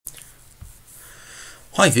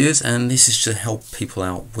Hi viewers, and this is to help people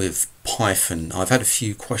out with Python. I've had a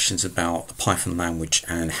few questions about the Python language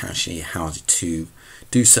and how to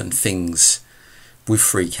do certain things with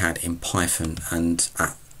freeCAD in Python and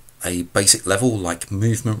at a basic level like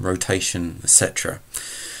movement, rotation, etc.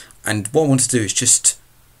 And what I want to do is just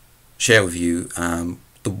share with you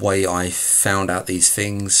the way I found out these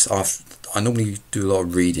things. I normally do a lot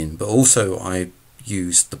of reading, but also I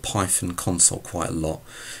use the Python console quite a lot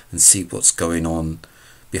and see what's going on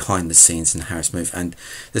behind the scenes and how it's moved. And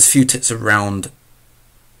there's a few tips around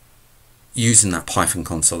using that Python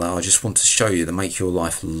console that I just want to show you that make your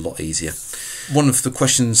life a lot easier. One of the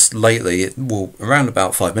questions lately, well, around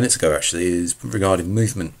about 5 minutes ago actually, is regarding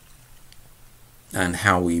movement and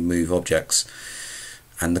how we move objects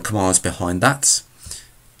and the commands behind that.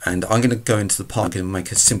 And I'm going to go into the part, I'm going to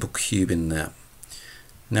make a simple cube in there.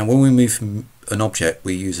 Now when we move an object,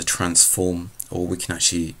 we use a transform, or we can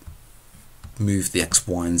actually move the X,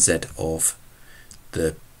 Y and Z of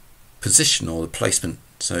the position or the placement.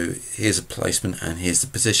 So here's a placement and here's the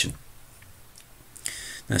position.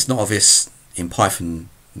 Now it's not obvious in Python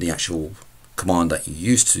the actual command that you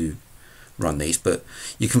use to run these, but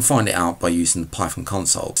you can find it out by using the Python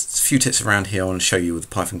console. There's a few tips around here I want to show you with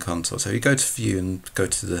the Python console. So you go to view and go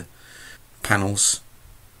to the panels,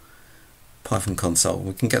 Python console.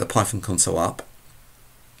 We can get the Python console up,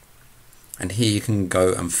 and here you can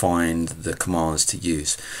go and find the commands to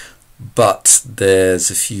use. But there's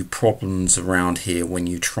a few problems around here when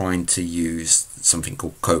you're trying to use something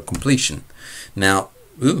called code completion. Now,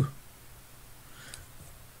 there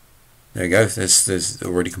you go, there's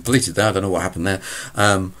already completed that. I don't know what happened there.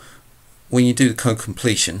 When you do the code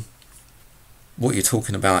completion, what you're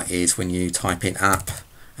talking about is when you type in app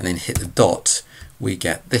and then hit the dot, we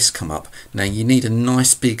get this come up. Now you need a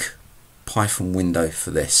nice big Python window for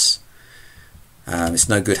this. It's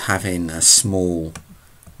no good having a small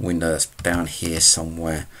window that's down here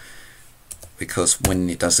somewhere, because when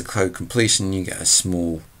it does the code completion you get a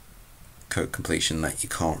small code completion that you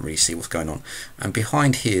can't really see what's going on. And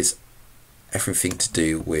behind here's everything to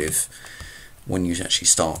do with when you actually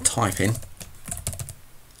start typing,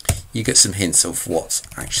 you get some hints of what's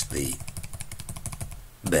actually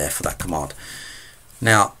there for that command.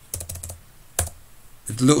 Now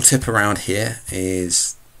the little tip around here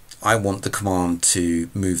is I want the command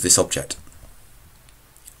to move this object.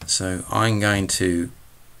 So I'm going to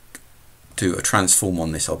do a transform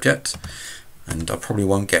on this object, and I probably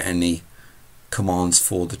won't get any commands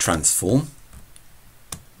for the transform.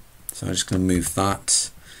 So I'm just going to move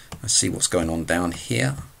that. Let's see what's going on down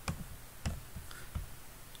here.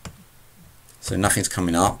 So nothing's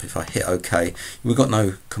coming up. If I hit OK, we've got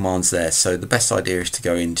no commands there. So the best idea is to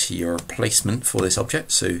go into your placement for this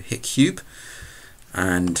object. So hit cube,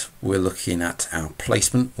 and we're looking at our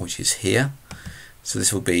placement, which is here. So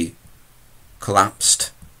this will be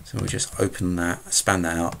collapsed. So we'll just open that, expand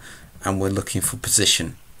that out, and we're looking for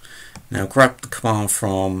position. Now grab the command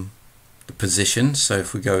from the position. So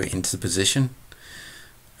if we go into the position,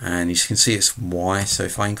 and you can see it's Y. So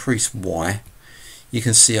if I increase Y, you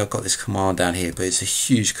can see I've got this command down here, but it's a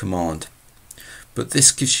huge command. But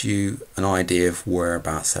this gives you an idea of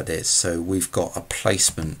whereabouts that is. So we've got a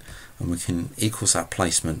placement, and we can equals that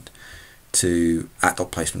placement to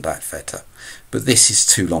at.placement.vector. But this is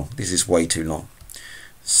too long. This is way too long.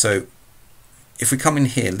 So if we come in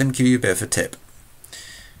here, let me give you a bit of a tip.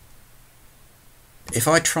 If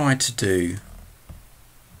I try to do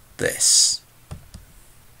this,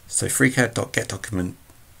 so freeCAD.getDocument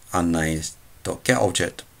unnamed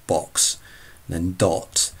 .getObject box, then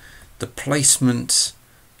dot, the placement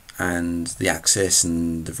and the axis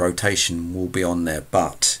and the rotation will be on there.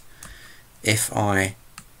 But if I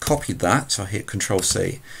copied that, so I hit Control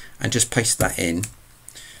C and just paste that in,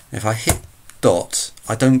 if I hit dot,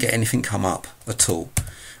 I don't get anything come up at all.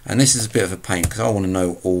 And this is a bit of a pain because I want to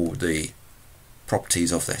know all the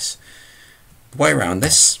properties of this. The way around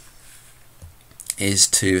this is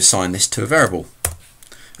to assign this to a variable,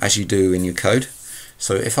 as you do in your code.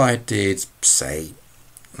 So if I did, say,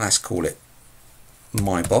 let's call it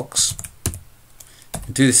my box,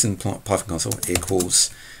 do this in Python console, equals,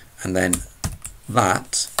 and then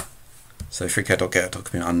that, so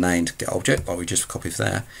freeCAD.getDocument unnamed getObject, like we just copied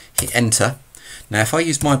there, hit enter. Now if I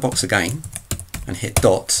use my box again and hit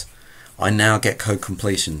dot, I now get code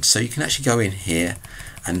completion. So you can actually go in here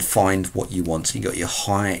and find what you want. So you got your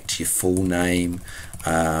height, your full name,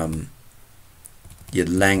 your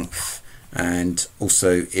length, and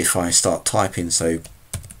also if I start typing, so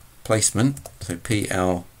placement, so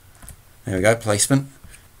PL, there we go, placement.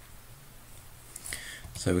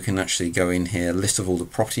 So we can actually go in here, list of all the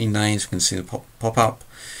property names, we can see the pop up.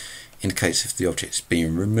 indicates if the object is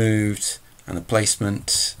being removed, and the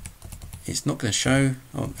placement is not going to show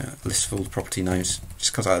list of all the property names,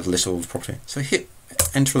 just because I have a list of all the property. So hit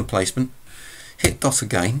enter the placement, hit dot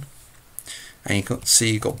again, and you got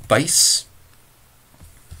see you've got base.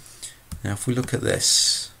 Now if we look at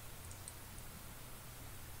this,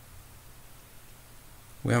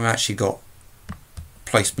 we haven't actually got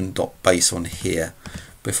placement.base on here,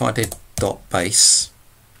 but if I did .base,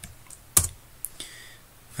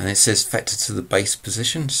 and it says vector to the base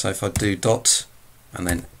position, so if I do dot and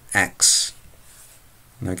then x,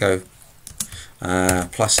 and I go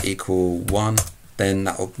plus equal 1, then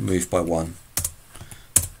that will move by 1.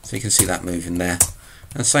 So you can see that moving there.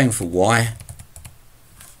 And same for y.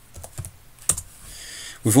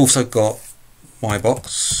 We've also got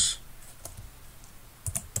mybox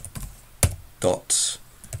dot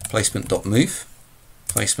placement.move,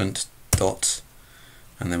 placement dot,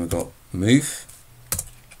 and then we've got move,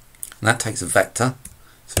 and that takes a vector.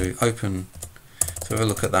 So open, so have a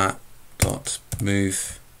look at that, dot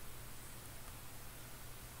move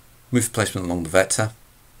placement along the vector,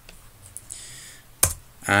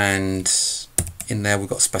 and in there we've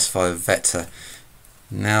got specify a vector.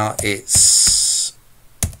 Now it's,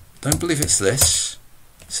 don't believe it's this,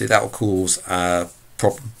 see that will cause a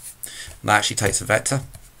problem. That actually takes a vector.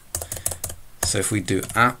 So if we do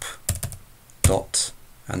app dot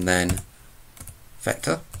and then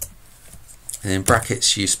vector, and in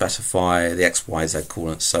brackets you specify the x, y, z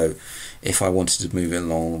coordinates. So if I wanted to move it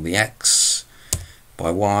along the x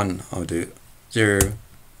by 1, I would do 0,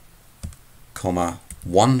 comma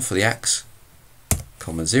 1 for the x,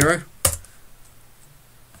 comma 0.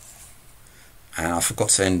 And I forgot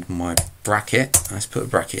to end my bracket. Let's put a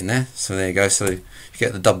bracket in there. So there you go. So if you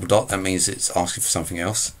get the double dot, that means it's asking for something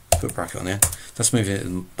else. Put a bracket on there. Let's move it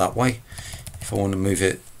that way. If I want to move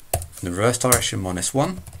it in the reverse direction,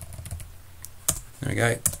 -1. There we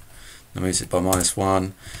go. That moves it by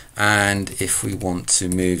 -1. And if we want to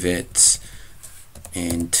move it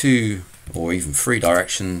in 2 or even 3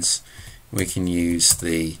 directions, we can use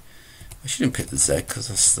the, I shouldn't pick the Z because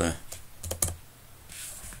that's the,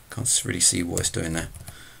 can't really see what it's doing there.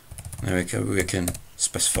 There we go, we can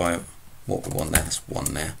specify what we want there. That's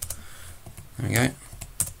 1 there. There we go.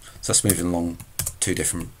 So that's moving along 2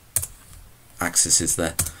 different axes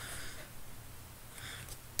there.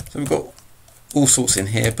 So we've got all sorts in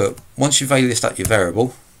here, but once you've aliased up your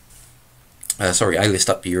variable, aliased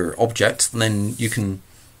up your object, then you can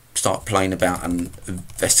start playing about and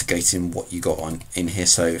investigating what you got on in here.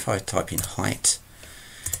 So if I type in height,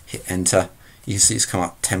 hit enter, you can see it's come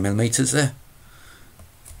up 10 millimeters there,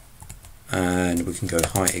 and we can go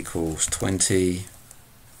height equals 20.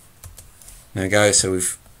 There we go. So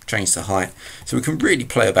we've changed the height, so we can really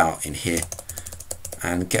play about in here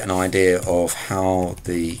and get an idea of how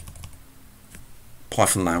the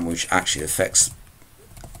Python language actually affects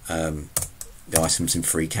the items in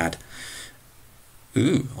freeCAD.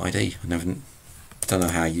 Ooh, ID. I don't know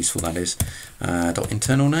how useful that is. Dot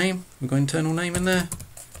internal name. We've got internal name in there.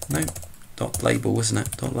 No. Dot label, isn't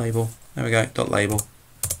it? Dot label. There we go. Dot label.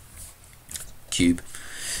 Cube.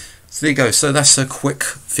 So there you go. So that's a quick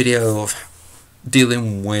video of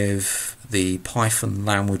dealing with the Python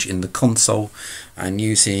language in the console and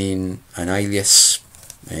using an alias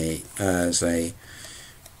as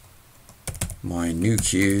my new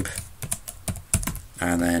cube,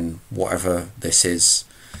 and then whatever this is.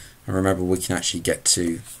 And remember, we can actually get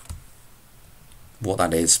to what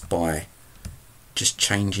that is by just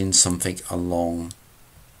changing something along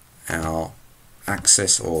our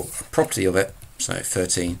axis or a property of it. So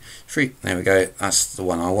 13, 3, there we go, that's the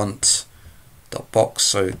one I want. Dot box,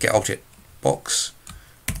 so get object box,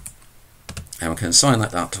 and we can assign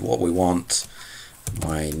that out to what we want.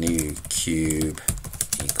 My new cube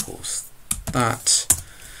equals that,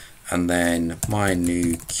 and then my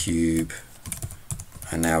new cube,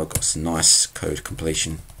 and now we've got some nice code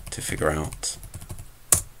completion to figure out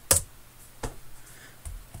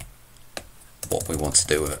what we want to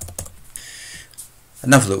do with it.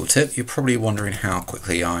 Another little tip, you're probably wondering how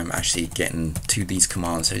quickly I'm actually getting to these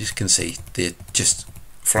commands. As you can see, they're just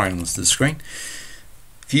flying onto the screen.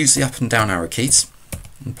 If you use the up and down arrow keys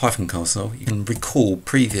in Python console, you can recall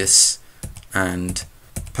previous and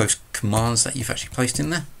post commands that you've actually placed in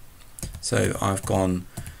there. So I've gone,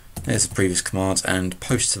 there's the previous commands, and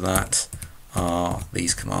post to that are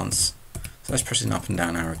these commands. So that's pressing up and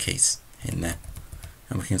down arrow keys in there,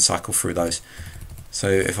 and we can cycle through those. So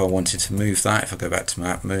if I wanted to move that, if I go back to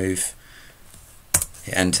map move,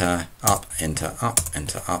 hit enter, up, enter, up,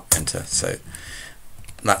 enter, up, enter. So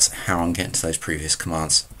that's how I'm getting to those previous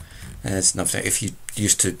commands. There's another thing. If you're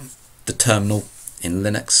used to the terminal, in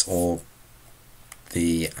Linux or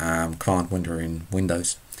the command window in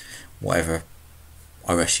Windows, whatever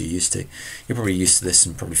OS you're used to. You're probably used to this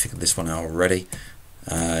and probably figured this one out already.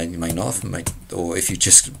 You may not have, or if you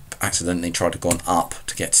just accidentally tried to go up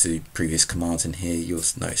to get to previous commands in here, you'll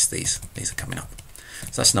notice these are coming up.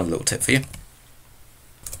 So that's another little tip for you.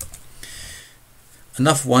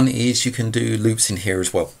 Another one is you can do loops in here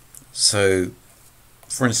as well. So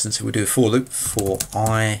for instance, if we do a for loop for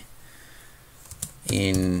I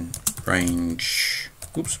in range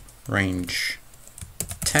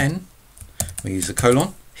 10, we use a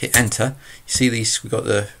colon, hit enter. You see these, we've got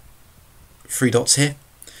the 3 dots here.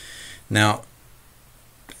 Now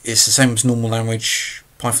it's the same as normal language.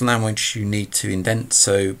 Python language, you need to indent,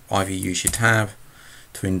 so either use your tab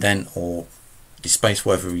to indent or your space,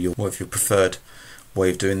 whatever your preferred way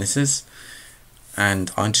of doing this is.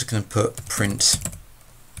 And I'm just going to put print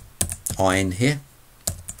I in here,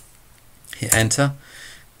 hit enter,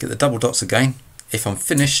 get the double dots again. If I'm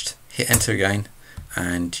finished, hit enter again,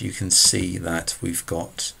 and you can see that we've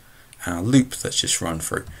got our loop that's just run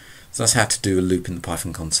through. So that's how to do a loop in the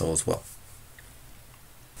Python console as well.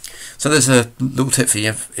 So there's a little tip for you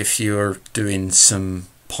if you're doing some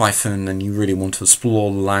Python and you really want to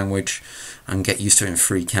explore the language and get used to it in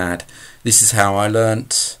freeCAD. This is how I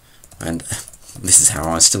learnt, and this is how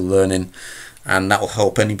I'm still learning, and that will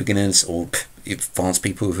help any beginners or advanced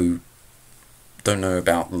people who don't know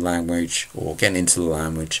about the language or getting into the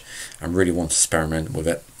language and really want to experiment with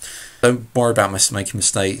it. Don't worry about making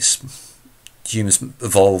mistakes. Humans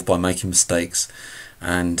evolve by making mistakes,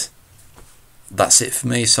 and that's it for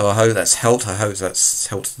me. So I hope that's helped. I hope that's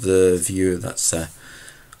helped the viewer that's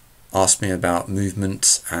asked me about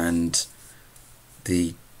movement and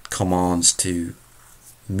the commands to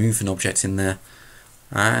move an object in there.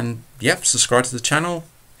 And yep, subscribe to the channel,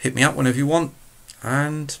 hit me up whenever you want,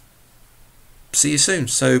 and see you soon.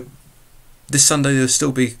 So this Sunday there'll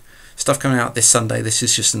still be stuff coming out this Sunday. This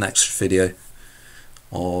is just an extra video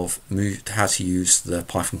of how to use the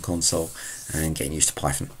Python console and getting used to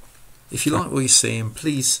Python. If you like what you're seeing,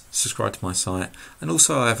 please subscribe to my site, and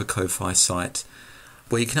also I have a Ko-Fi site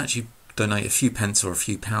where you can actually donate a few pence or a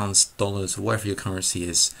few pounds, dollars, or whatever your currency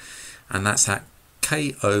is, and that's at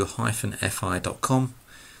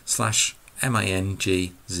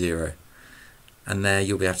ko-fi.com/mang0, and there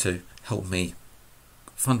you'll be able to help me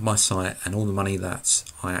fund my site, and all the money that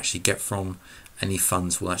I actually get from any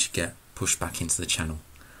funds will actually get pushed back into the channel.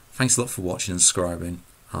 Thanks a lot for watching and subscribing.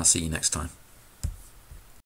 I'll see you next time.